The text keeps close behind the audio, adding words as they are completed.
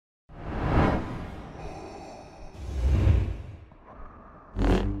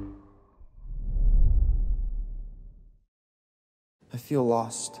feel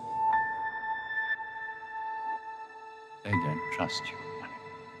lost. They don't trust you.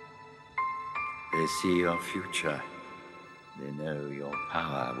 They see your future. They know your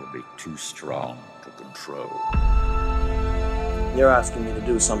power will be too strong to control. You're asking me to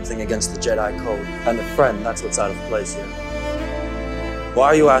do something against the Jedi Code. And a friend, that's what's out of place here. Why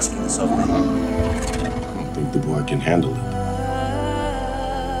are you asking this of me? I don't think the boy can handle it.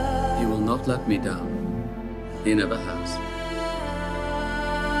 He will not let me down. He never has.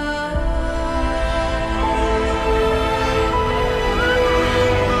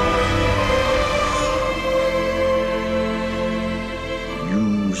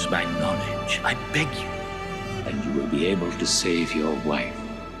 Use my knowledge, I beg you, and you will be able to save your wife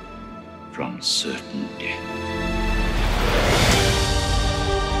from certain death.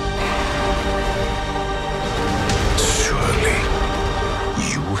 Surely,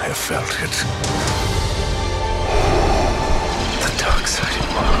 you have felt it. The dark side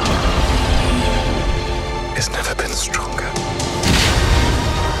has never been stronger.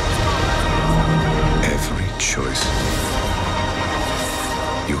 Every choice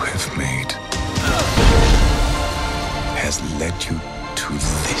you have made has led you to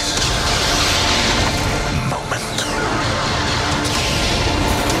this moment.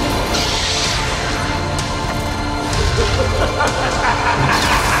 Ha ha ha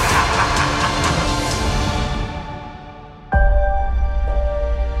ha!